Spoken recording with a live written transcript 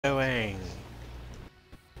Going.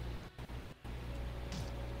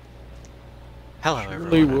 Hello, Surely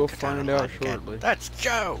everyone. I'm we'll Katana find out Live again. shortly. That's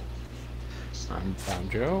Joe. I'm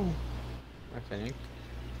Joe, I think.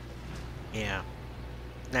 Yeah.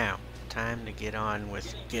 Now, time to get on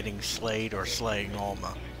with getting slayed or slaying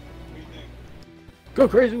Alma. Go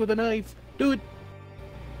crazy with a knife! Do it!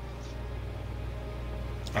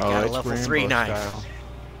 I Oh, got a it's level 3 Rambo knife. style.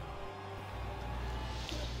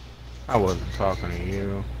 I wasn't talking to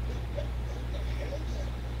you.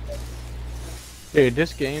 Dude,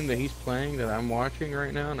 this game that he's playing that I'm watching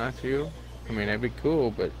right now, not you. I mean, that'd be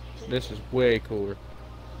cool, but this is way cooler.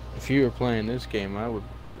 If you were playing this game, I would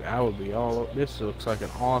be all. This looks like an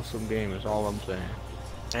awesome game. Is all I'm saying.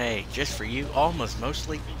 Hey, just for you, Alma's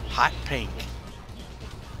mostly hot pink.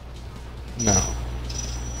 No,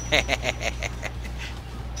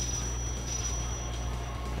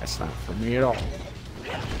 that's not for me at all.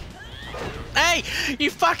 Hey, you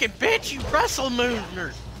fucking bitch, you Russell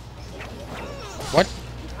Mooner. What?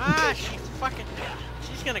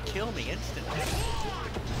 She's gonna kill me instantly.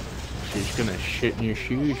 She's gonna shit in your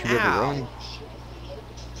shoes. You better Ow. run.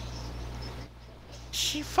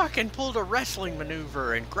 She fucking pulled a wrestling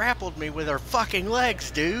maneuver and grappled me with her fucking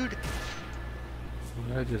legs, dude.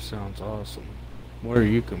 That just sounds awesome. What are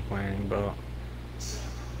you complaining about?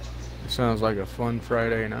 It sounds like a fun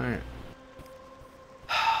Friday night.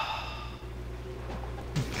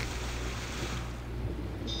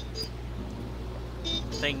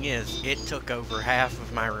 Thing is, it took over half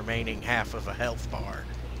of my remaining half of a health bar.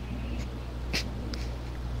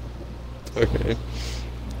 Okay.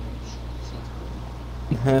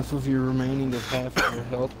 Half of your remaining of half of your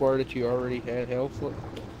health bar that you already had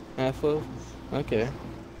half of? Okay.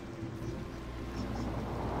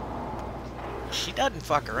 She doesn't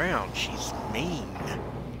fuck around. She's mean.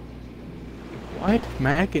 What?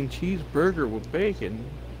 Mac and cheese burger with bacon?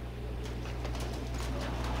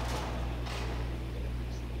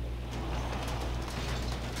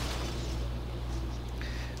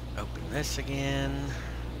 Open this again.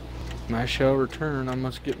 I shall return. I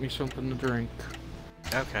must get me something to drink.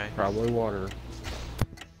 Okay. Probably water.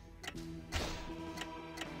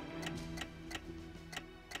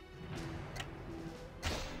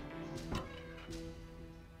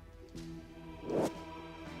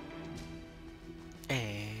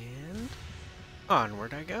 And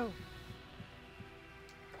onward I go.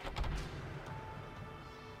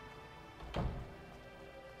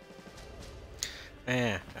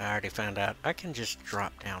 I already found out I can just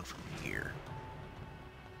drop down from here.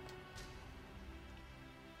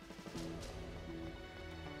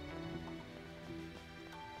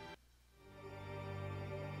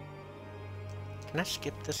 Can I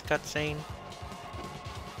skip this cutscene?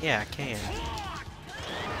 Yeah, I can.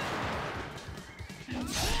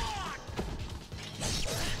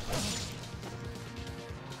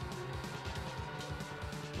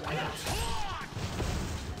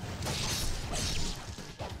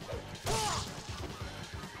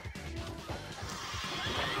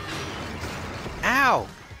 Ow!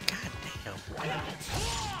 God damn.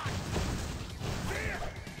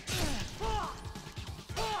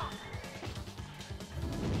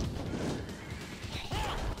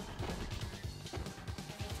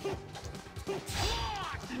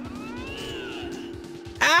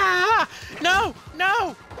 Ah! No!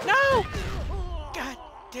 No! No! God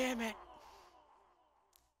damn it.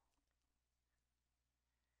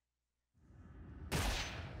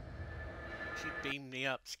 She beamed me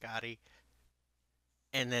up, Scotty,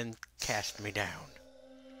 and then cast me down.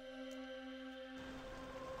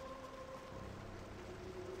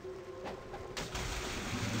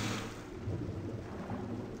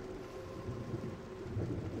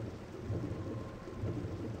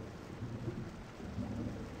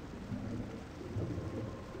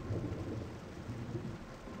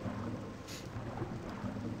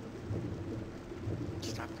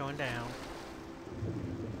 Stop going down.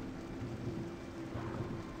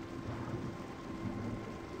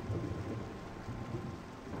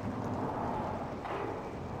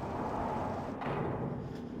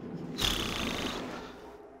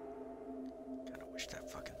 God, I wish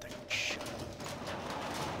that fucking thing would shut up.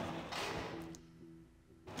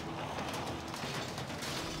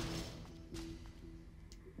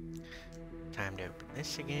 Time to open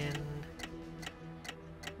this again.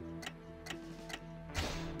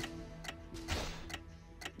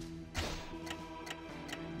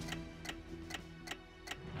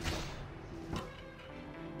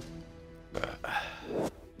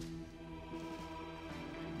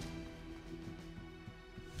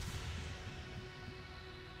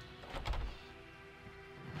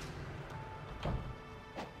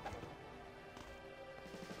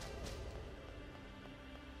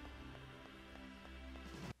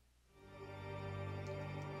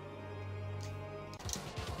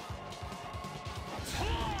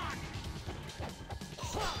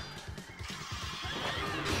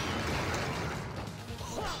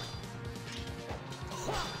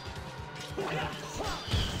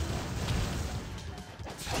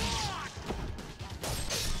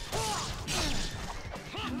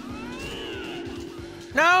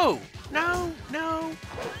 No! No! No!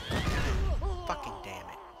 Fucking damn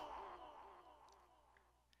it.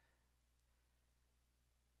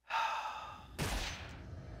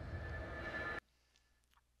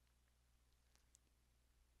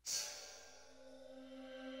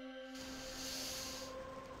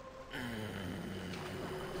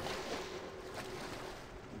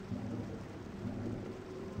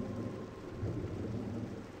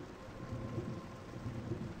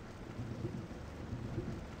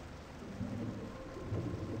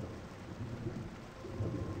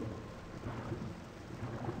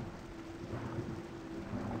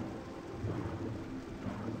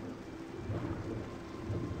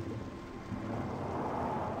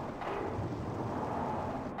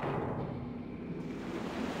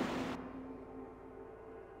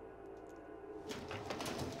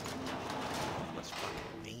 That's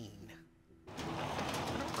fucking mean.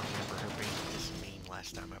 I don't remember her being this mean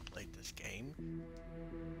last time I played this game.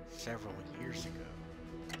 Several years ago.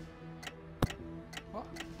 What?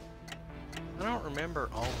 I don't remember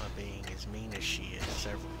Alma being as mean as she is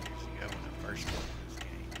several years ago when I first played this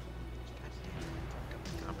game. God damn, I fucked up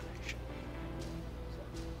the combination.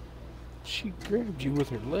 She grabbed you with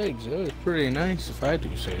her legs. That was pretty nice, if I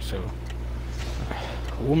do say so.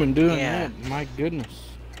 A woman doing that, my goodness.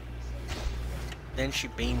 Then she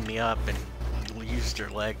beamed me up and used her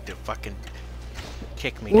leg to fucking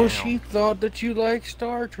kick me Well, down. she thought that you liked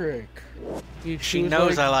Star Trek. She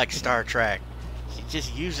knows I like Star Trek. She's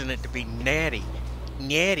just using it to be natty.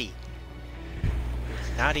 Natty.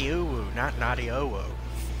 Naughty oo, not naughty oo.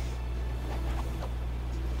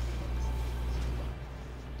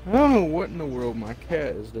 I don't know what in the world my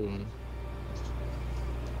cat is doing.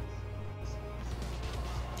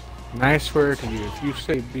 And I swear to you, if you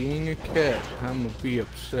say being a cat, I'm gonna be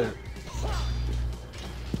upset.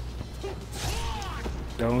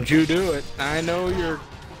 Don't you do it. I know you're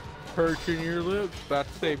perching your lips about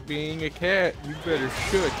to say being a cat. You better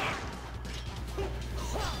shush.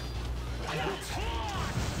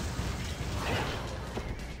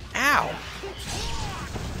 Ow!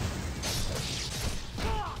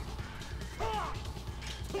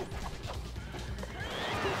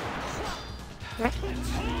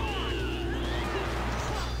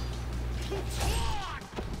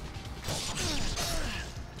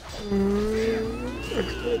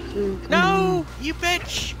 No! You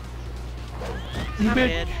bitch! You I'm bitch.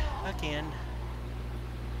 dead. Again.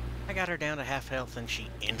 I got her down to half health and she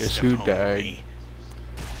Guess who insta-pwned died? me.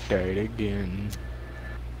 Died again.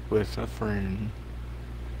 With a friend.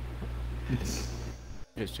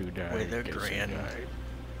 Guess who died? With a Guess who grin. died?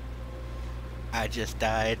 I just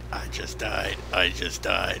died. I just died. I just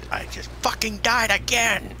died. I just fucking died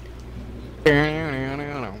again!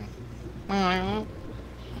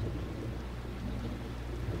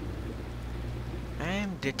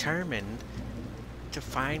 I'm determined to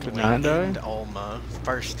finally not die? end Alma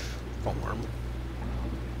first form.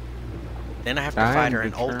 Then I have to I fight am her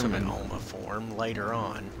in ultimate determined. Alma form later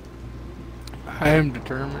on. I am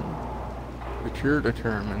determined that you're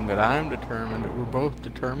determined, that I'm determined, that we're both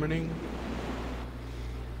determining.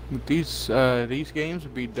 That these games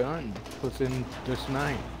will be done within this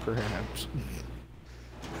night, perhaps.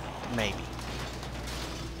 Maybe.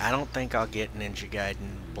 I don't think I'll get Ninja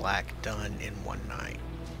Gaiden Black done in one night.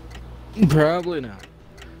 Probably not.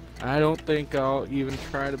 I don't think I'll even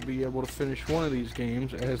try to be able to finish one of these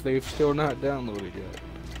games, as they've still not downloaded yet.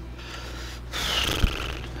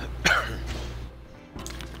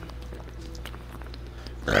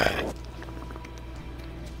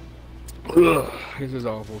 Ugh, this is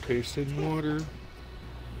awful tasting water.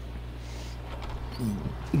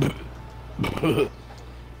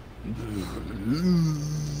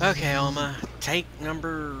 Okay, Alma. Take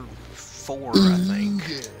number 4, I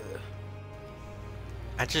think.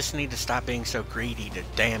 I just need to stop being so greedy to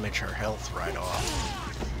damage her health right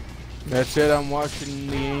off. That's it, I'm watching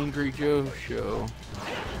the Angry Joe show.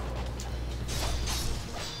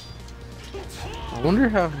 I wonder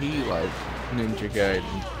how he liked Ninja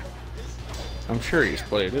Gaiden. I'm sure he's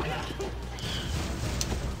played it.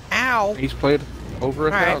 Ow! He's played over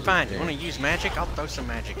 1,000 Alright, fine. You games. want to use magic? I'll throw some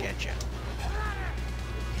magic at you.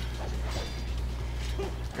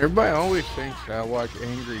 Everybody always thinks that I watch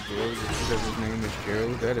Angry Joe just because his name is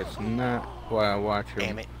Joe. That is not why I watch him.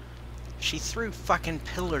 Damn it. She threw fucking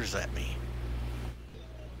pillars at me.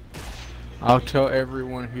 I'll tell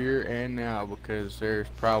everyone here and now, because there's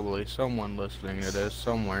probably someone listening to this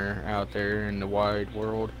somewhere out there in the wide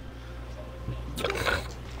world.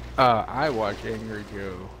 I watch Angry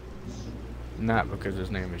Joe. Not because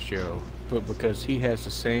his name is Joe, but because he has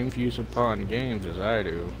the same views upon games as I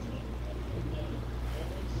do.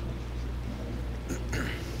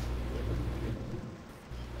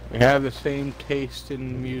 We have the same taste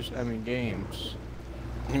in music, I mean games.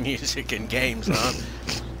 Music and games, huh?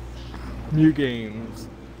 New games.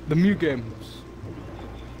 The new games.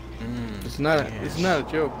 It's not yes. a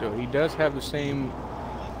joke though. He does have the same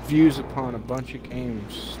views upon a bunch of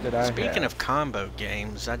games that I Speaking have. of combo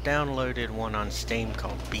games, I downloaded one on Steam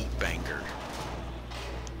called Beat Banger.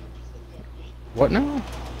 What now?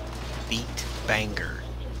 Beat Banger.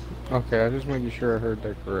 Okay, I'm just making sure I heard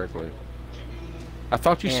that correctly. I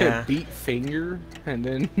thought you Yeah. said beat finger, and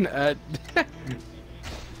then and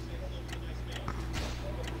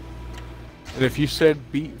if you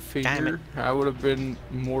said beat Damn it. finger, I would have been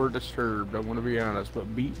more disturbed. I'm gonna be honest,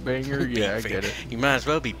 but beat banger, Beat yeah, I finger. get it. You might as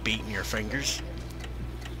well be beating your fingers.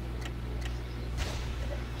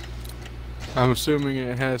 I'm assuming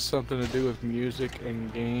it has something to do with music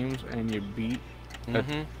and games, and you beat a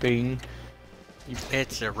thing. You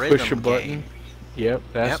It's a push a rhythm button. game. Yep, Yep.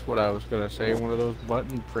 that's what I was gonna say. One of those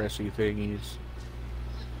button pressy thingies.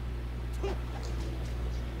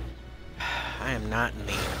 I am not in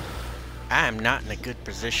the I am not in a good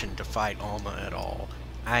position to fight Alma at all.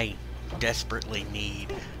 I desperately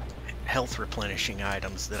need health replenishing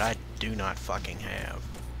items that I do not fucking have.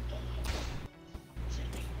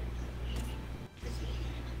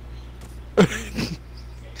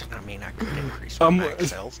 I mean, I could increase my I'm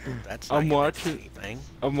max health, but that's not I'm gonna do watching anything.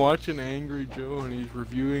 I'm watching Angry Joe, and he's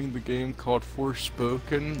reviewing the game called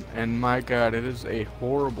Forspoken, and my god, it is a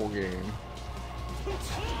horrible game.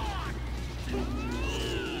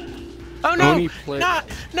 Oh no! Only play. Not!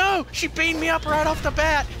 No! She beat me up right off the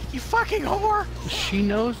bat! You fucking whore! She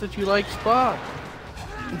knows that you like Spock.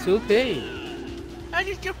 It's okay. I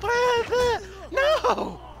just get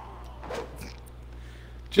No!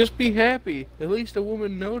 Just be happy. At least a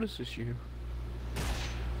woman notices you. God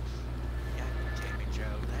damn it, Joe.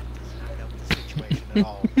 That does not help the situation at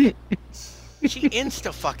all. She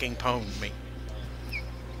insta-fucking-pwned me.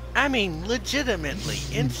 I mean, legitimately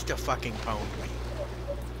insta-fucking-pwned me.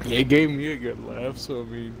 It gave me a good laugh, so I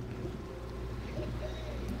mean...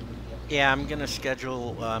 Yeah, I'm gonna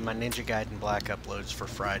schedule my Ninja Gaiden Black uploads for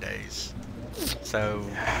Fridays. So,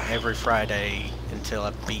 every Friday until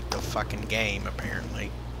I beat the fucking game, apparently.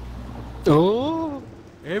 Oh!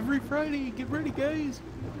 Every Friday, get ready, guys!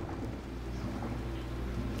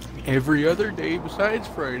 Every other day besides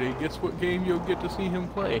Friday, guess what game you'll get to see him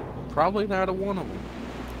play? Probably not a one of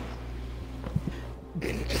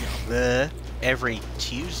them. Every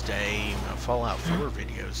Tuesday, my Fallout 4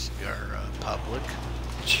 videos are public.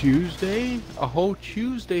 Tuesday? A whole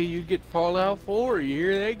Tuesday you get Fallout 4, you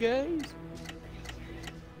hear that, guys?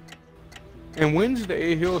 And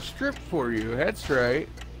Wednesday he'll strip for you, that's right.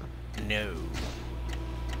 No.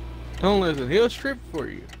 Don't listen, he'll strip for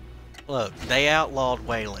you. Look, they outlawed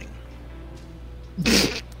whaling.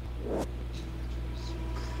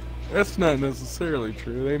 That's not necessarily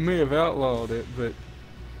true. They may have outlawed it, but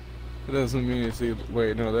it doesn't mean it's...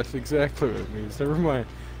 Wait, no, that's exactly what it means. Never mind.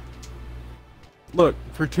 Look,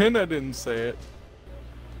 pretend I didn't say it,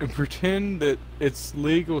 and pretend that it's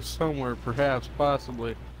legal somewhere, perhaps,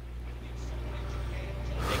 possibly.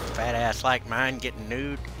 Big fat ass like mine getting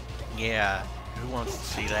nude? Yeah, who wants to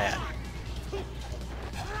see that?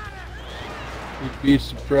 You'd be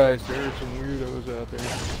surprised, there are some weirdos out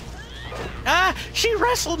there. Ah! She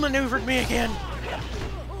wrestle maneuvered me again!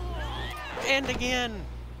 And again!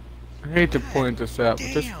 I hate to point this out,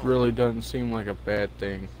 but this Damn. really doesn't seem like a bad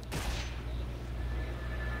thing.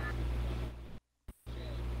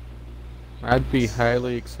 I'd be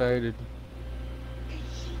highly excited.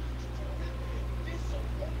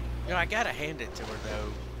 You know, I gotta hand it to her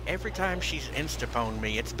though. Every time she's insta-pwned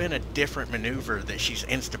me, it's been a different maneuver that she's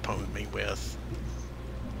insta-pwned me with.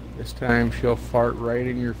 This time she'll fart right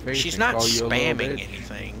in your face She's and not call you a little spamming bitch.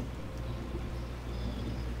 anything.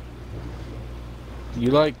 You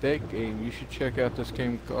like that game, you should check out this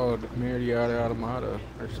game called Marietta Automata,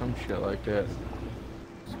 or some shit like that.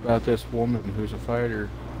 It's about this woman who's a fighter,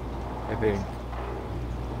 I think.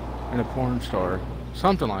 And a porn star.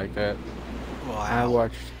 Something like that. Wow. I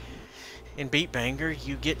watched... In Beat Banger,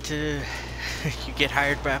 you get to... you get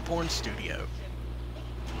hired by a porn studio.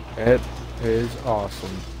 That is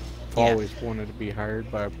awesome. Yeah. Always wanted to be hired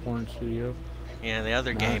by a porn studio. Yeah, the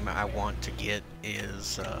other game I want to get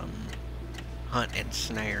is Hunt and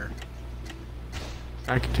Snare.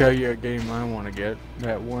 I can tell you a game I want to get.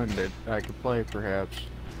 That one that I could play, perhaps.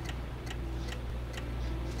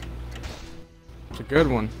 It's a good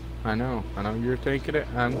one. I know you're thinking it.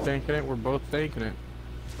 I'm thinking it. We're both thinking it.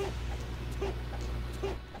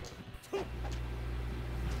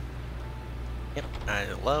 I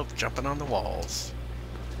love jumping on the walls.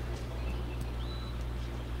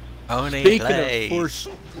 Oni Speaking of plays.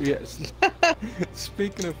 yes.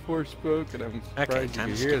 Speaking of Forspoken, I'm Okay, surprised you time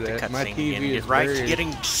to could hear skip the that. My cutscene TV and is get right to very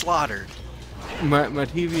getting slaughtered. my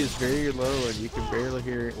TV is very low, and you can barely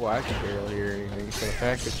hear it. Well, I can barely hear anything. So the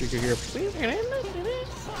fact that you can hear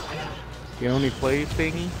the only play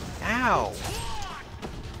thingy. Ow!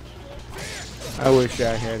 I wish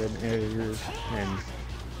I had an editor and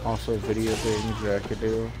also video things that I could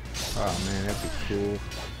do. Oh man, that'd be cool.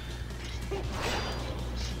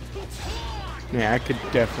 Yeah, I could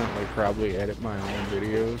definitely probably edit my own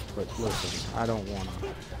videos, but listen, I don't wanna.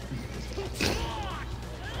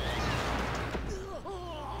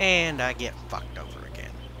 And I get fucked over again.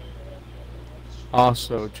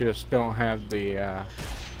 Also, just don't have the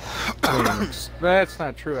things. That's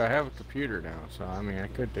not true. I have a computer now, so I mean, I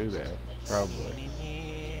could do that probably.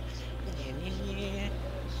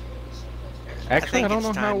 Actually, I don't know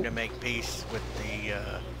it's how. time to make peace with the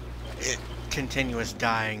continuous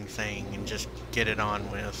dying thing and just get it on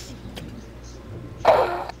with.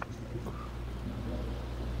 I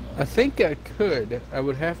think I could. I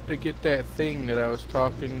would have to get that thing that I was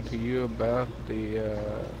talking to you about.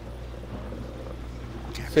 The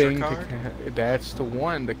Capture thing. card? That's the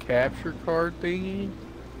one. The capture card thingy.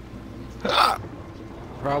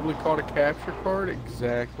 Probably called a capture card.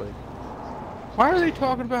 Exactly. Why are they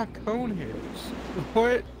talking about cone heads?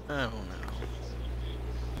 What? I don't know.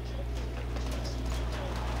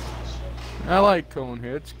 I like cone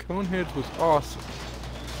heads. Cone heads was awesome.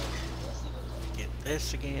 Get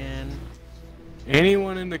this again.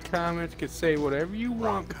 Anyone in the comments could say whatever you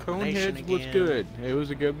want, but combination Coneheads was again. good. It was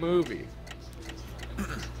a good movie.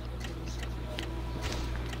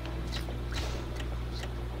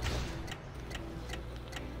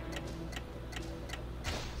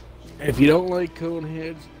 If you don't like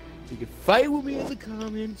Coneheads, you can fight with me in the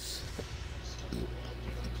comments.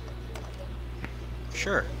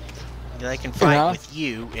 Sure. They can fight Yeah. with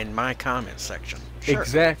you in my comment section. Sure.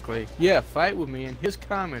 Exactly. Yeah, fight with me in his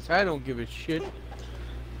comments. I don't give a shit.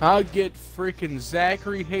 I'll get freaking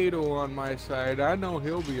Zachary Hato on my side. I know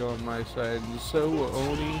he'll be on my side. And so will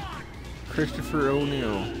Oni, Christopher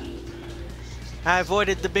O'Neill. I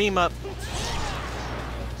avoided the beam up.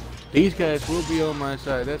 These guys will be on my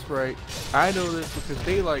side. That's right. I know this because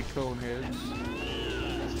they like Coneheads.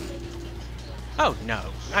 Oh no.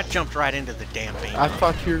 I jumped right into the damn beam. I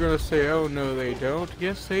thought you were going to say, oh no they don't.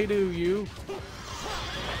 Yes they do, you.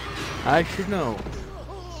 I should know.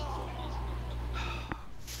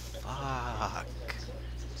 Fuck.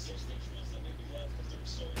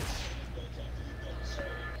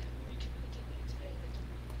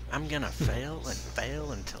 I'm gonna fail and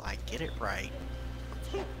fail until I get it right.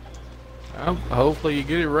 Hopefully you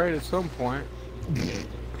get it right at some point.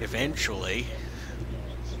 Eventually.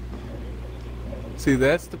 See,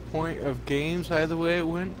 that's the point of games, either way it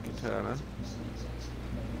went, Katana.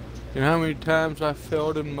 You know how many times I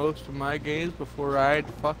failed in most of my games before I'd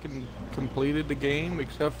fucking completed the game,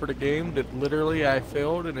 except for the game that literally I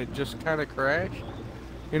failed and it just kind of crashed?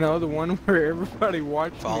 You know, the one where everybody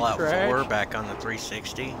watched Fallout me crash? 4 back on the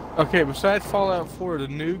 360. Okay, besides Fallout 4, the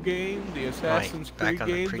new game, the Assassin's Right, Creed back on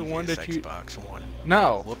game, the the one that you... Xbox One.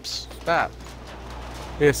 No, Whoops. stop.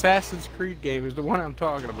 The Assassin's Creed game is the one I'm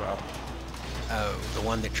talking about. Oh, the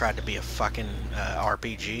one that tried to be a fucking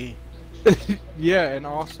RPG? Yeah, and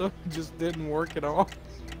also just didn't work at all.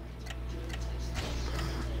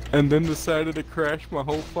 And then decided to crash my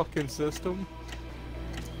whole fucking system.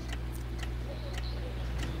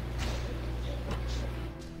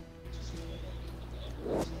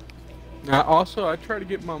 Now, also, I tried to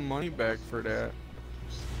get my money back for that.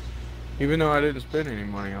 Even though I didn't spend any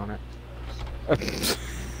money on it.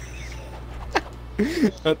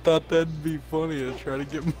 I thought that'd be funny to try to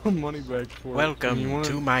get my money back for it. Welcome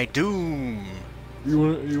to my doom. You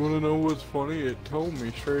wanna know what's funny? It told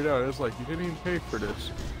me straight out. It's like, you didn't even pay for this.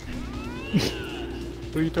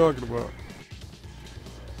 What are you talking about?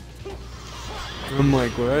 I'm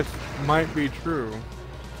like, well, that might be true,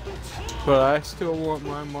 but I still want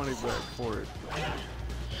my money back for it.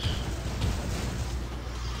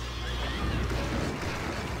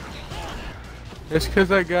 It's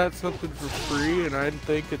because I got something for free and I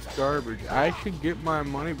think it's garbage. I should get my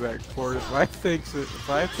money back for it if I think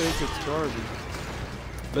it's garbage.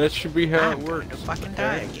 That should be how it works. I'm going to fucking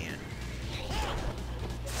die again.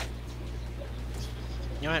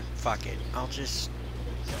 You know what? Fuck it. I'll just...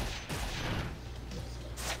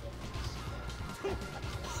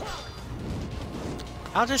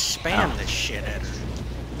 spam this shit at her.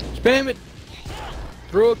 Spam it!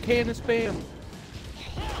 Throw a can of spam.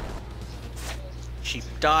 She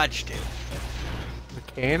dodged it.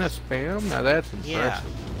 can of spam? Now that's Yeah.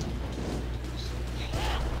 impressive.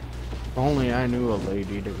 If only I knew a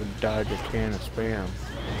lady that would dodge a can of spam.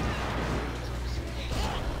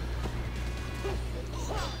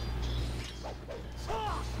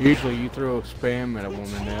 Usually you throw spam at a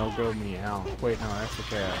woman, they'll go meow. Wait, no, that's a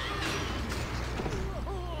cat.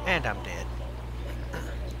 And I'm dead.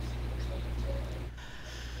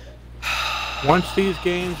 Once these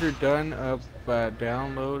games are done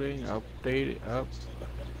downloading,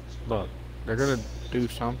 look, they're gonna do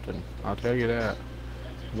something. I'll tell you that.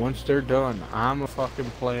 Once they're done, I'ma fucking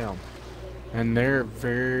play them. And they're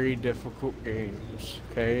very difficult games.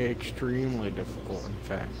 Okay? Extremely difficult, in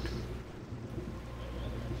fact.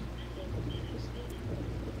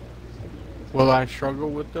 Will I struggle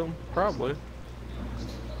with them? Probably.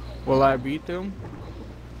 Will I beat them?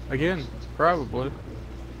 Again, probably.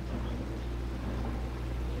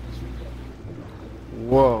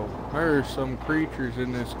 Whoa, there are some creatures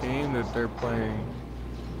in this game that they're playing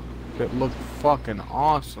that look fucking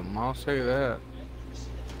awesome, I'll say that.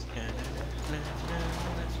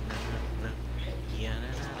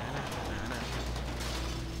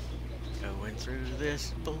 Going through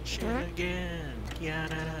this bullshit again.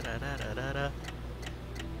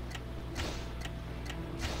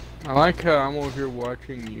 I like how I'm over here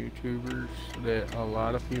watching YouTubers that a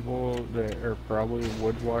lot of people that are probably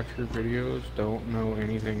would watch your videos don't know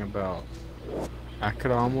anything about. I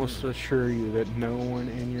could almost assure you that no one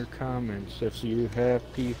in your comments, if you have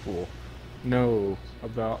people, know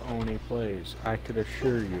about Oni Plays. I could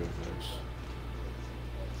assure you of this.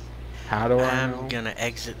 How do I know? I'm gonna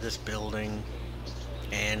exit this building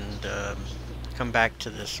and come back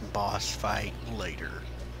to this boss fight later.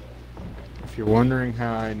 If you're wondering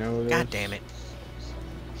how I know this, God damn it.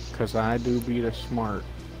 because I do beat a smart.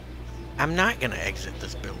 I'm not gonna exit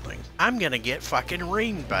this building. I'm gonna get fucking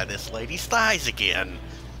reamed by this lady's thighs again.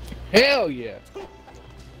 Hell yeah!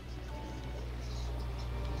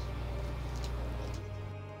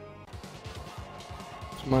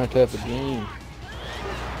 It's my type of game.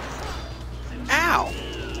 Ow!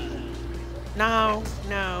 No,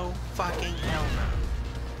 no, fucking hell no.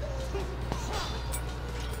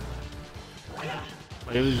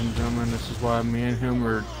 Ladies and gentlemen, this is why me and him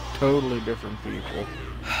are totally different people.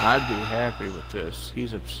 I'd be happy with this.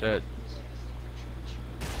 He's upset.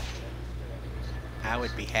 I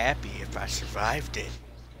would be happy if I survived it.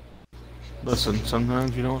 Listen,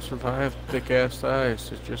 sometimes you don't survive thick-ass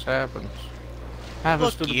thighs. It just happens.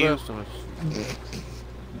 Happens to the best of us.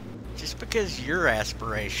 Just because your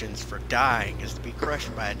aspirations for dying is to be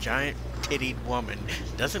crushed by a giant-tittied woman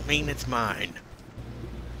doesn't mean it's mine.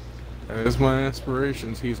 That is my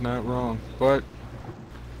aspirations. He's not wrong. But,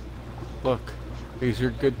 look, these are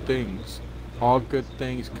good things. All good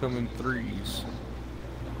things come in threes.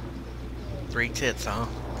 3 tits, huh?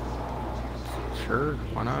 Sure,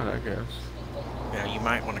 why not, I guess. Yeah, you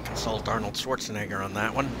might want to consult Arnold Schwarzenegger on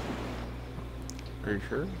that one. Are you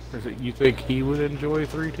sure? Is it, you think he would enjoy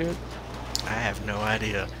 3-tip? I have no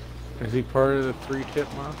idea. Is he part of the 3-tip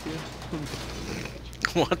mafia?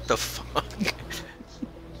 What the fuck?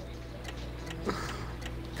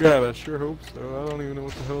 God, I sure hope so. I don't even know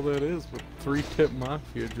what the hell that is, but 3-tip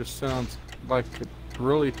mafia just sounds like a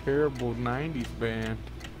really terrible 90s band.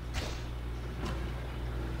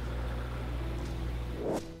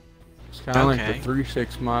 It's kind of like the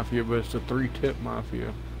 3-6 mafia, but it's the 3-tip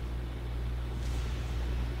mafia.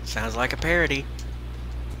 Sounds like a parody.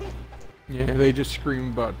 Yeah, they just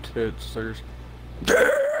scream about tits. There's and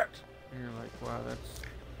you're like, wow, that's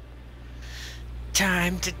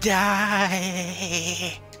Time to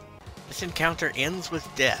die. This encounter ends with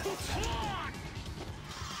death.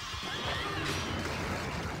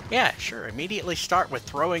 Yeah, sure. Immediately start with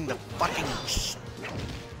throwing the fucking...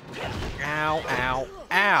 Ow, ow,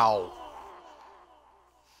 ow.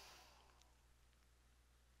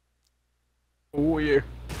 oh yeah.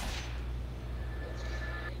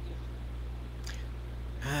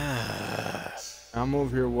 I'm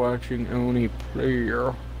over here watching Oni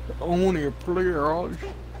player. Oni players.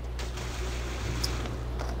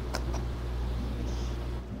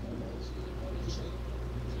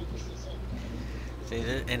 See,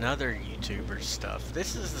 in other YouTubers stuff,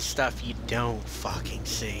 this is the stuff you don't fucking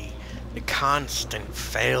see. The constant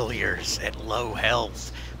failures at low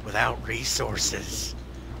health without resources.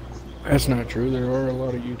 That's not true. There are a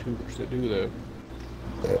lot of YouTubers that do that.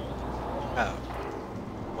 Oh.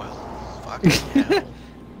 Well, fucking hell.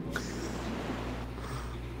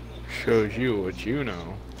 Shows you what you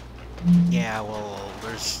know. Yeah, well,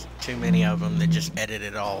 there's too many of them that just edit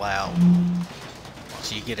it all out.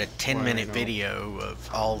 So you get a 10-minute video of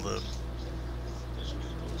all the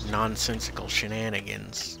nonsensical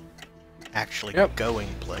shenanigans actually Yep. going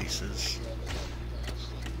places.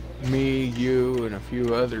 Me, you, and a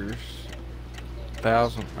few others,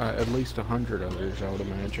 at least 100 others, I would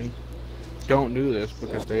imagine, don't do this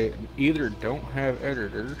because they either don't have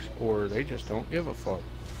editors or they just don't give a fuck.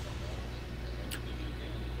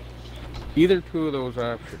 Either two of those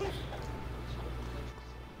options.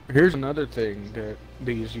 Here's another thing that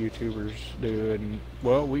these YouTubers do, and,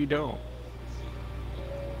 well, we don't.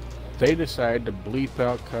 They decide to bleep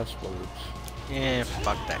out cuss words.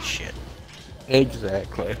 Fuck that shit.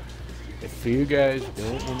 Exactly. If you guys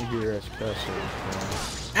don't want to hear us cussing,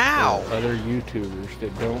 Ow! there are other YouTubers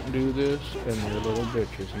that don't do this, and they're little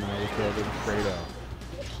bitches, and I will tell them straight out.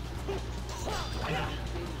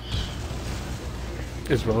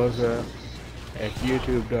 As well as if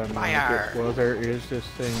YouTube doesn't like it, well, there is this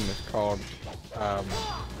thing that's called,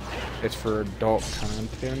 it's for adult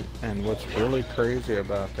content, and what's really crazy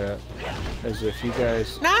about that is if you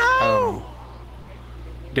guys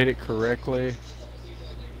did it correctly.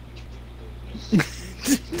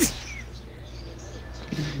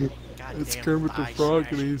 It's Kermit the Frog,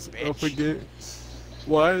 and he's up again.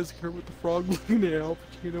 Why is Kermit the Frog looking at Al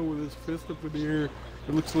Pacino with his fist up in the air?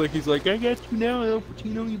 It looks like he's like, I got you now, Al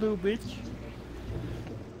Pacino, you little bitch.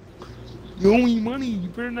 You owe me money. You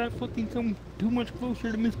better not fucking come too much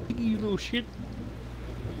closer to Miss Piggy, you little shit.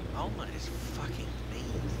 Alma is fucking mean.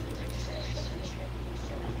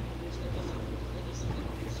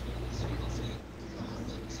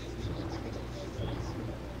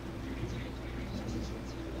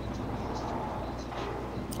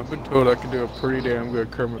 I've been told I can do a pretty damn good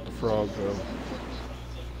Kermit the Frog, though.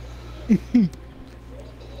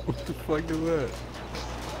 What the fuck is that?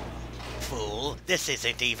 Fool, this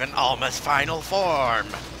isn't even Alma's final form.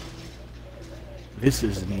 This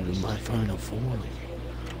isn't even my final form.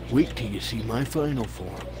 Wait till you see my final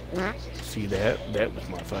form. See that? That was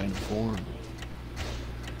my final form.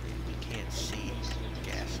 You can't see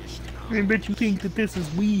gaseous enough. I bet you think that this is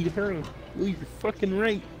weed, huh? Well, you're fucking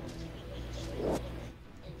right.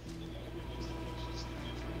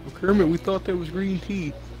 Well, Kermit, we thought that was green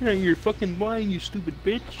tea. Yeah, you're fucking blind, you stupid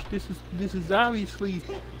bitch. This is obviously.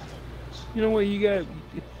 You know what? You got.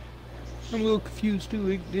 I'm a little confused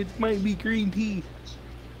too. It might be green tea.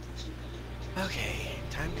 Okay,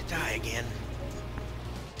 time to die again.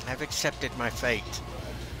 I've accepted my fate.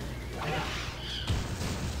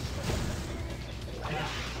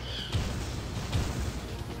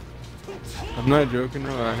 I'm not joking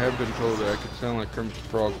though. I have been told that I could sound like Kermit the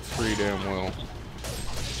Frog pretty damn well.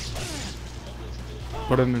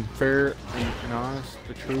 But in fair and honest,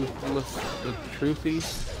 the truthy,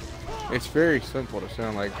 it's very simple to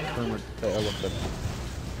sound like Kermit the Elephant.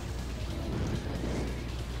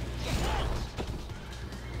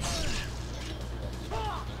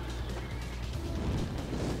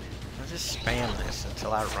 I'll just spam this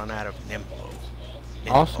until I run out of Nimbo.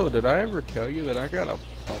 Also, did I ever tell you that I got a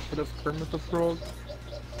puppet of Kermit the Frog?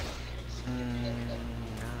 No.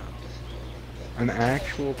 An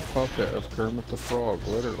actual puppet of Kermit the Frog,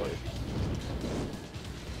 literally.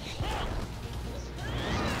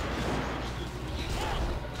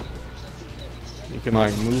 You can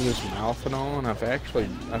like move his mouth and all, and I've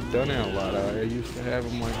done it a lot. I used to have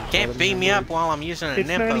him like. Can't beam me up while I'm using a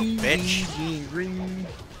Nimbo, bitch.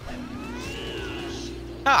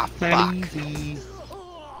 Ah, fuck.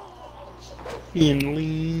 Being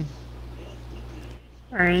lean.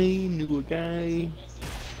 I knew a guy.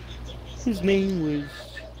 His name was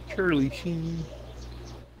Charlie Sheen.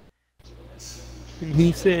 And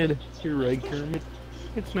he said, "You're right, Kermit.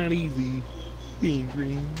 It's not easy being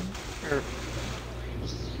green."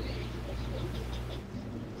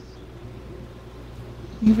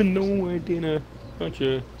 Even though I did a bunch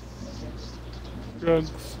of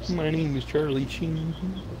drugs, my name is Charlie Sheen.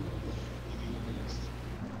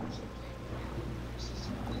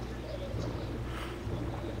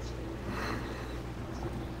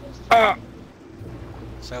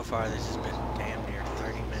 So far, this has been damn near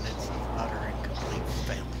 30 minutes of utter and complete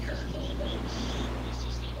failure.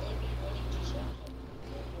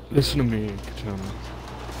 Listen to me, Katana.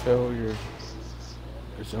 Failure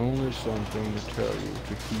is only something to tell you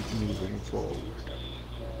to keep moving forward.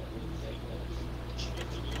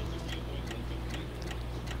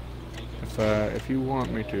 If you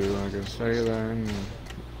want me to, I can say that in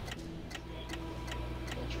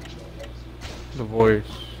the voice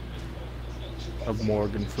of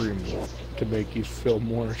Morgan Freeman to make you feel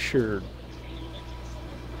more assured.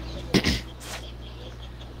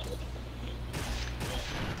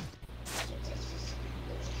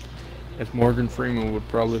 As Morgan Freeman would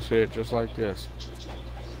probably say it just like this.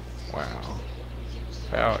 Wow.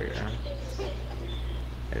 failure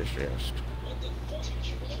is just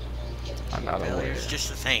another way. Failure's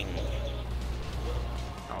just a thing.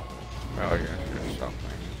 No, failure is just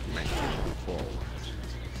something to make you move forward.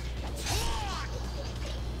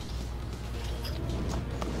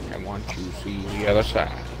 And once you see the other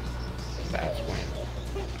side, that's when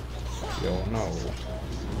you'll know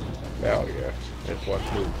failure is what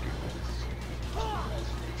moved you.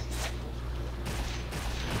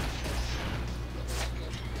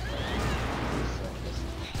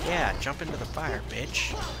 Yeah, jump into the fire,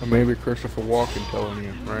 bitch. Or maybe Christopher Walken telling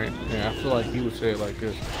you, right? Yeah, I feel like he would say it like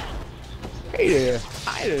this. Hey there,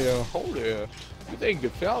 hi there, ho there. You think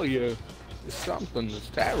that failure is something that's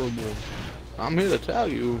terrible? I'm here to tell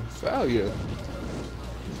you, failure.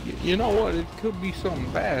 You know what? It could be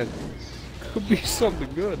something bad. It could be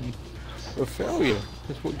something good. But failure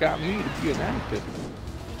is what got me to be an actor.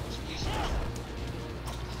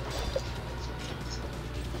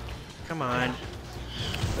 Come on.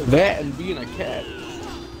 That and being a cat.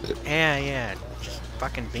 Yeah. Just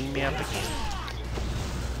fucking beam me up again.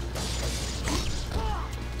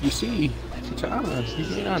 You see, Katana, you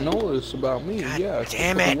may not know this about me. God yeah,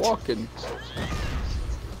 damn it. Walking.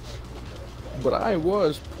 But I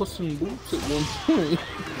was Puss in Boots at one point.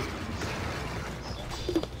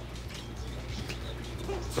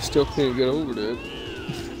 I still can't get over that.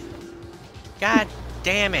 God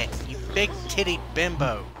damn it, you big titty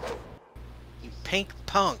bimbo. You pink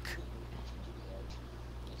punk.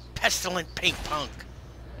 Pestilent pink punk.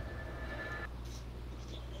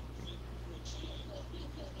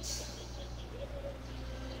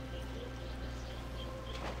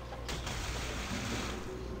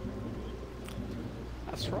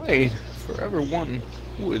 That's right. For everyone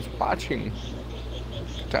who is watching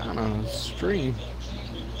Katana's stream,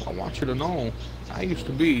 I want you to know I used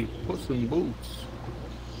to be Puss in Boots.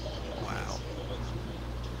 Wow.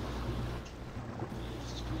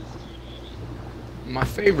 My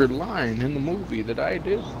favorite line in the movie that I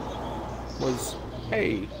did was,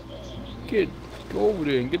 "Hey, kid, go over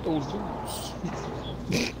there and get those boots."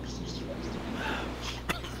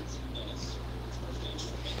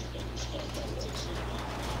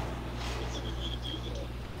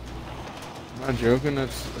 I'm not joking,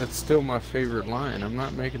 that's still my favorite line. I'm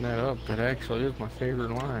not making that up. That actually is my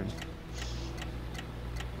favorite line.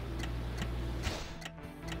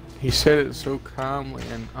 He said it so calmly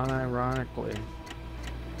and unironically.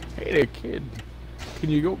 "Hey there, kid.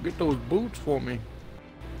 Can you go get those boots for me?"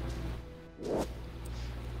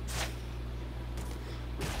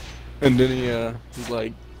 And then he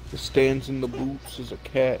like stands in the boots as a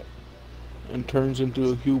cat and turns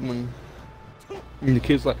into a human. And the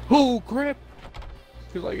kid's like, "Oh crap!"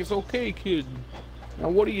 He's like, "It's okay, kid. Now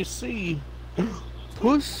what do you see?"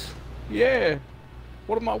 "Puss? Yeah.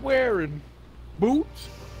 What am I wearing? Boots?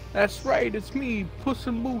 That's right, it's me, Puss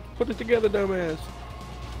in Boots. Put it together, dumbass."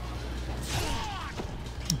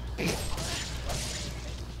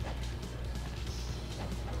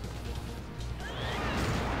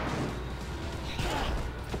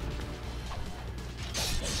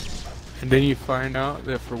 And then you find out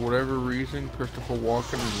that for whatever reason, Christopher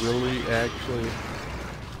Walken really actually,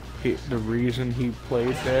 the reason he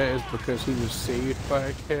played that is because he was saved by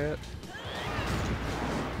a cat.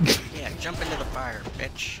 Yeah, jump into the fire,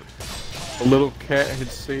 bitch. A little cat had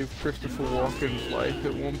saved Christopher Walken's life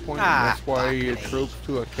at one point, and that's why he atropes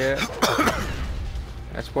to a cat.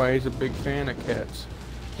 That's why he's a big fan of cats.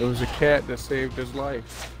 It was a cat that saved his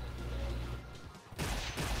life.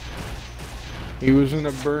 He was in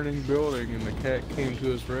a burning building and the cat came to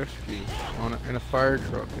his rescue in a fire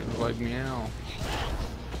truck. It was like, meow.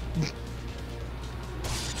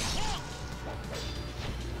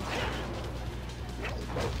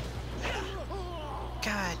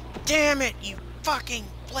 God damn it, you fucking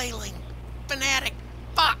flailing fanatic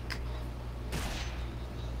fuck!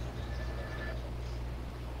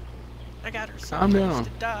 I got her so Calm close down. to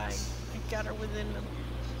dying. I got her within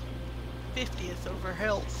the 50th of her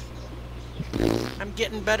health. I'm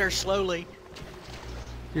getting better slowly.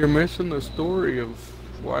 You're missing the story of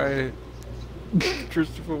why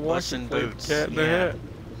Christopher Puss in Walken played Boots, Cat in the yeah. Hat.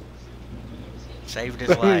 Saved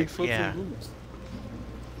his life, Puss in yeah. Boots.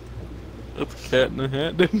 That's Cat in the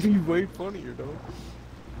Hat. That'd be way funnier, though.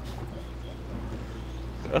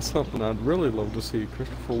 That's something I'd really love to see.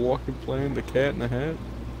 Christopher Walken playing the Cat in the Hat.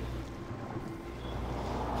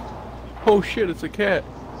 Oh shit, it's a cat.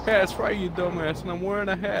 Yeah, that's right, you dumbass, and I'm wearing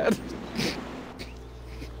a hat.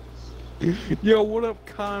 Yo, what up,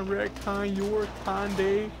 Conrad, Conyor,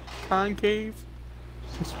 Conde, Concave?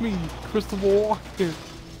 It's me, Christopher Walken.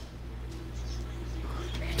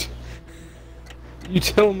 You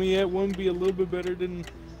telling me that wouldn't be a little bit better than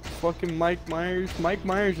fucking Mike Myers? Mike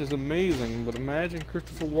Myers is amazing, but imagine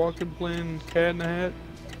Christopher Walken playing Cat in the Hat.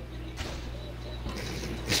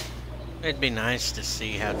 It'd be nice to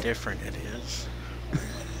see how different it is.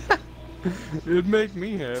 It'd make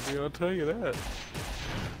me happy, I'll tell you that.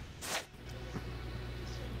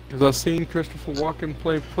 Cause I've seen Christopher Walken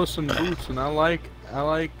play Puss in Boots, and I like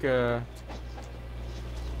the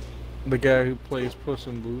guy who plays Puss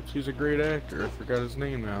in Boots. He's a great actor. I forgot his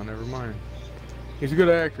name now. Never mind. He's a good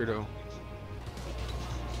actor though.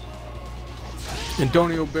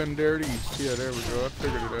 Antonio Banderas. Yeah, there we go. I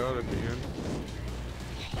figured it out at the end.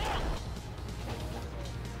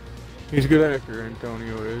 He's a good actor,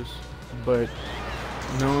 Antonio is. But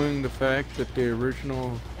knowing the fact that the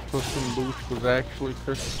original Puss in Boots was actually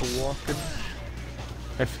Christopher Walken,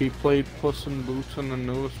 if he played Puss in Boots in the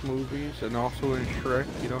newest movies and also in Shrek,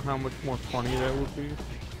 you know how much more funny that would be?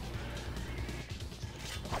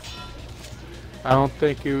 I don't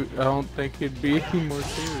think it'd be any more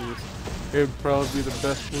serious. It'd probably be the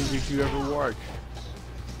best movies you ever watched.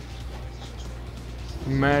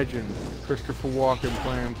 Imagine Christopher Walken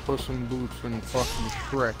playing Puss in Boots in fucking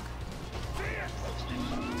Shrek.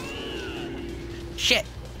 Shit!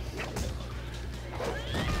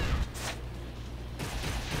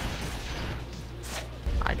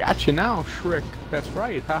 I got you now, Shrek. That's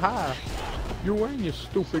right, haha. You're wearing your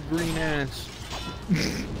stupid green ass.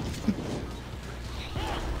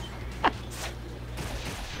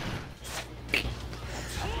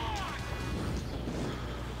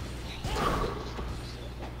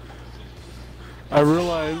 I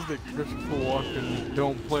realized that Christopher Walken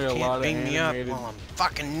don't play a lot of Can't beam me up animated. while I'm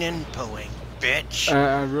fucking ninpoing, bitch.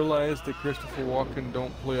 I realized that Christopher Walken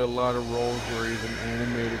don't play a lot of roles where he's an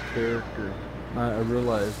animated character. I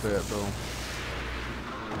realized that though.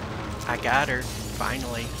 I got her,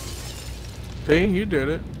 finally. See, you did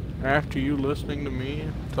it. After you listening to me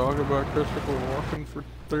talk about Christopher Walken for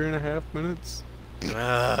 3.5 minutes.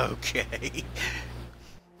 Okay.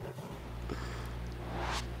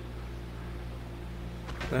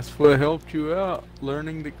 That's what helped you out,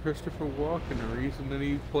 learning that Christopher Walken, the reason that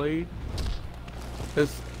he played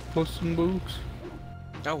as Puss in Boots.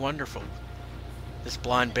 Oh, wonderful. This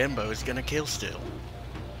blonde bimbo is gonna kill still.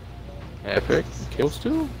 Epic. Kill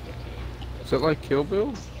Still? Is that like Kill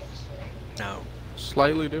Bill? No,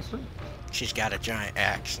 Slightly different? she's got a giant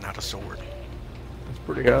axe, not a sword. That's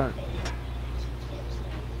pretty hot.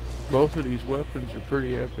 Both of these weapons are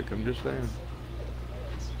pretty epic, I'm just saying.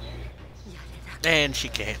 And she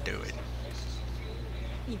can't do it.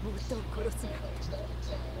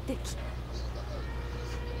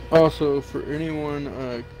 Also, for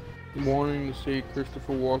anyone wanting to see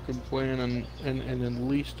Christopher Walken playing in at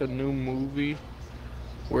least a new movie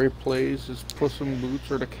where he plays as Puss in Boots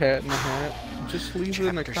or the Cat in the Hat, just leave it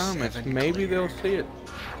in the Chapter comments. 7 Maybe clear. they'll see it.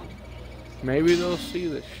 Maybe they'll see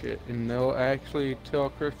this shit and they'll actually tell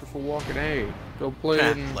Christopher Walken, hey, go play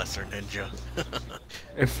in... Lesser ninja.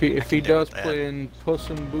 If he can does do that. play in Puss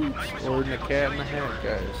in Boots or in the Cat in the Hat,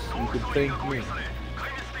 guys, you could thank me.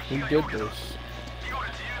 He did this.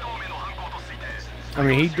 I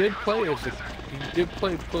mean, he did play Puss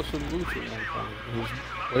in Boots at one point. It was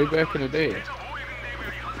way back in the day.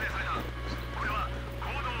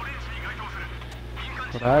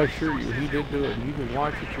 But I assure you, he did do it. You can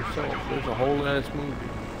watch it yourself. There's a whole ass movie.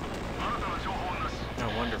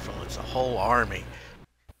 Oh, wonderful. It's a whole army.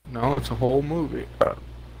 No, it's a whole movie.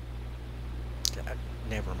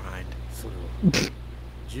 Never mind. それは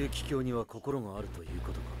重気境には心があるという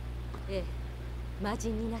ことか。ええ、魔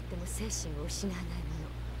人になっても精神を失わないもの。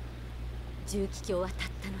重気境はたっ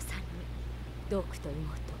たの3人。ドークと妹、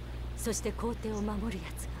そして皇帝を守る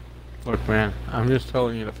奴が。Look, man, I'm just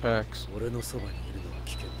telling you the facts. 俺のそばにいるのは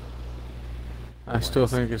危険だ。 I still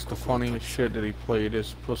think it's the funniest shit that he played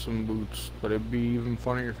as Puss in Boots, but it'd be even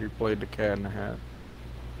funnier if he played the Cat in the Hat.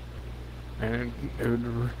 And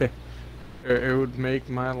it would make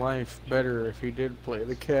my life better if he did play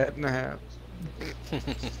the Cat in the Hat.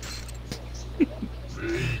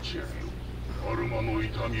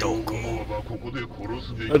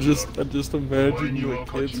 I just imagine you like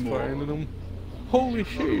kids finding him. Holy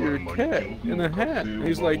shit, you're a cat in a hat. And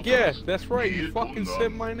he's like, yeah, that's right, you fucking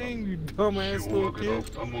said my name, you dumbass little kid.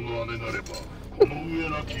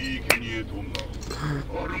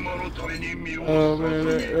 Oh man,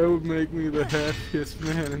 that would make me the happiest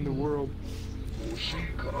man in the world.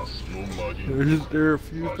 There are a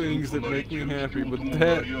few things that make me happy, but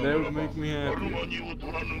that would make me happy.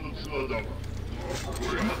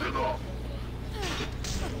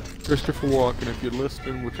 Christopher Walken, if you're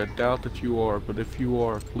listening, which I doubt that you are, but if you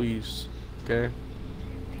are, please, okay?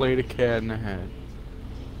 Play the Cat in the Hat.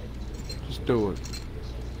 Just do it.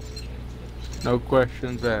 No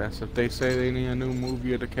questions asked. If they say they need a new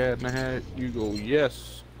movie of the Cat in the Hat, you go,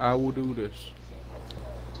 yes, I will do this.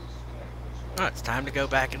 Oh, it's time to go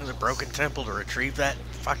back into the broken temple to retrieve that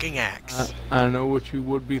fucking axe. I know what you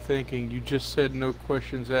would be thinking. You just said no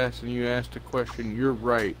questions asked and you asked a question. You're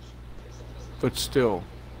right. But still.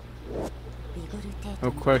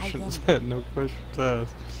 No questions asked, no questions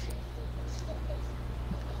asked.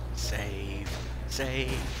 Save,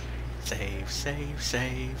 save, save, save,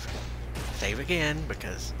 save. Save again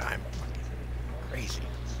because I'm fucking crazy.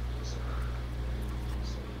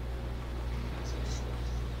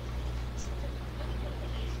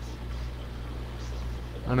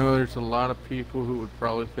 I know there's a lot of people who would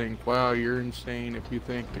probably think, wow, you're insane if you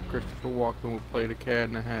think that Christopher Walken would play the Cat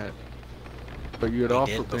in the Hat. But you'd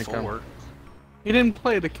also think He didn't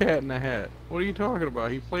play the Cat in the Hat. What are you talking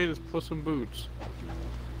about? He played as Puss in Boots.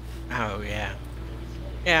 Oh, yeah.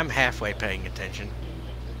 Yeah, I'm halfway paying attention.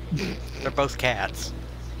 They're both cats.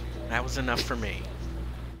 That was enough for me.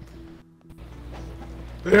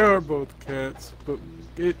 They are both cats, but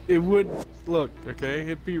it would look, okay?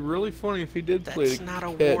 It'd be really funny if he did play the That's not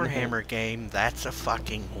a Cat Warhammer game, that's a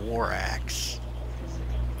fucking war axe.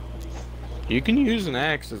 You can use an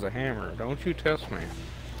axe as a hammer, don't you test me.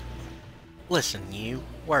 Listen, you.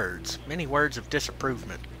 Words. Many words of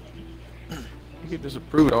disapproval. You can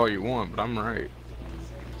disapprove it all you want, but I'm right.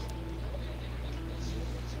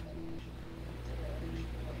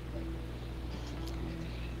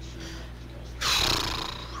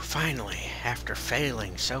 Finally, after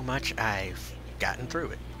failing so much, I've gotten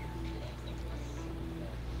through it.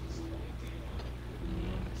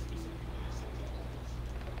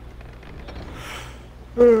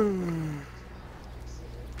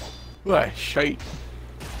 What shite.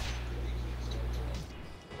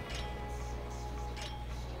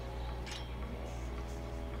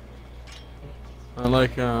 I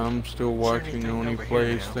like I'm still watching Oni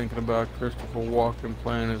Plays, thinking about Christopher Walken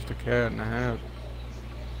playing as the Cat in the Hat.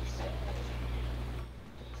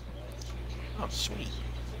 Oh, sweet.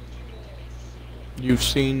 You've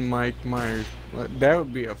seen Mike Myers. That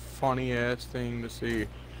would be a funny ass thing to see.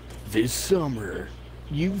 This summer,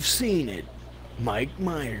 you've seen it. Mike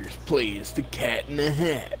Myers plays the Cat in the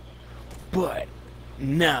Hat. But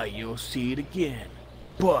now you'll see it again.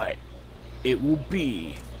 But it will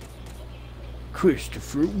be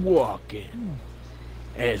Christopher Walken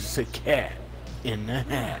as the Cat in the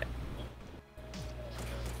Hat.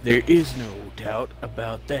 There is no doubt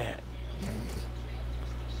about that.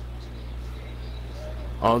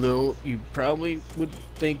 Although you probably would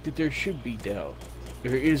think that there should be doubt.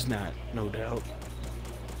 There is not, no doubt.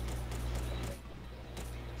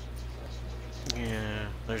 Yeah,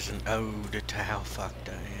 there's an ode to how fucked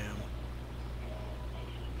I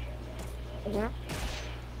am. Yeah.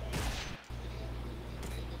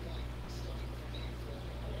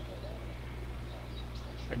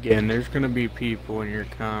 Again, there's gonna be people in your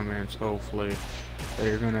comments, hopefully, that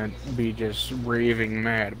are gonna be just raving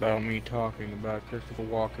mad about me talking about Christopher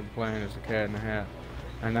Walken playing as the Cat in the Hat.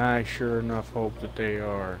 And I sure enough hope that they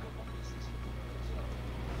are.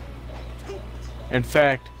 In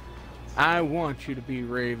fact, I want you to be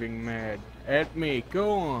raving mad at me.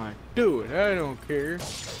 Go on, do it, I don't care.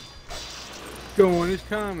 Go in his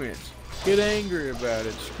comments, get angry about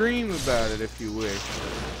it, scream about it if you wish.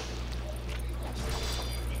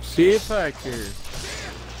 See if I care.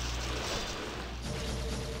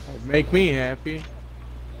 It'd make me happy.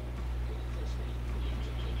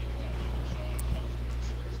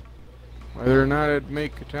 Whether or not it'd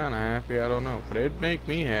make Katana happy, I don't know. But it'd make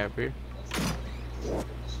me happy.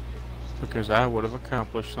 Because I would have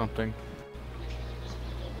accomplished something.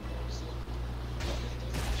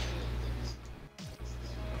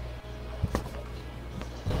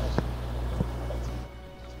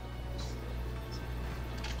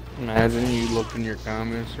 Imagine you look in your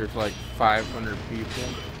comments, there's like 500 people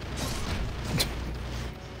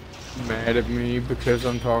mad at me because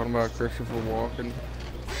I'm talking about Christopher Walken.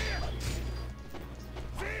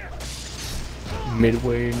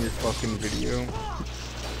 Midway in your fucking video.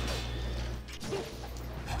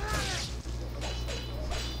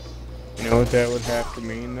 You know what that would have to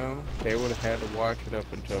mean though? They would have had to watch it up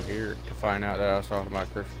until here to find out that I was talking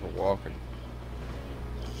about Christopher Walken.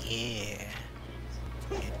 Yeah.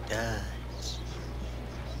 It does.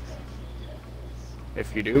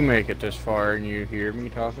 If you do make it this far and you hear me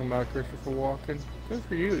talking about Christopher Walken, good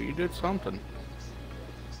for you, you did something.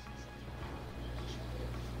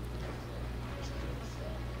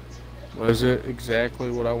 Was it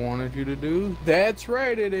exactly what I wanted you to do? That's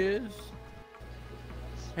right, it is.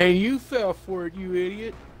 And you fell for it, you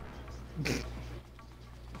idiot.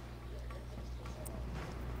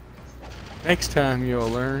 Next time you'll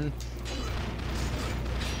learn.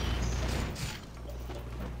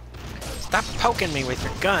 Stop poking me with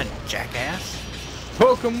your gun, jackass.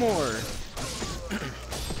 Poke 'em more.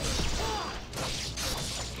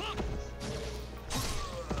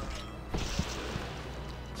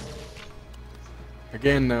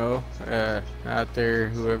 Again, though, out there,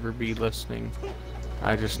 whoever be listening,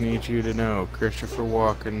 I just need you to know Christopher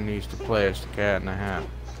Walken needs to play as the Cat in the Hat.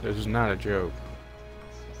 This is not a joke.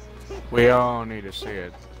 We all need to see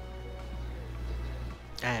it.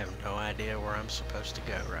 I have no idea where I'm supposed to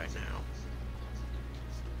go right now.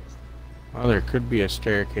 Well, there could be a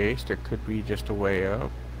staircase. There could be just a way up.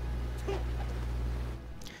 I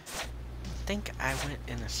think I went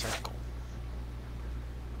in a circle.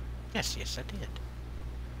 Yes, I did.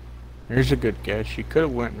 Here's a good guess. You could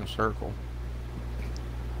have went in a circle.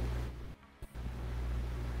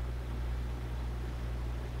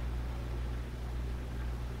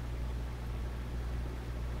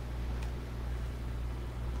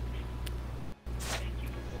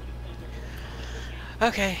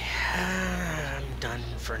 Okay, I'm done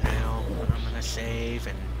for now. I'm gonna save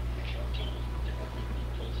and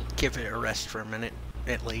give it a rest for a minute,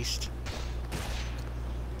 at least.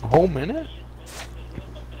 A whole minute?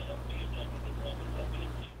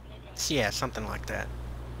 So yeah, something like that.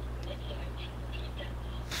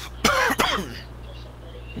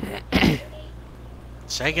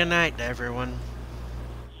 Say goodnight to everyone.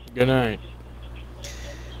 Good night.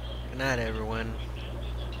 Good night, everyone.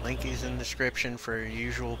 Link is in the description for your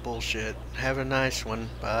usual bullshit. Have a nice one.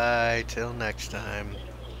 Bye. Till next time.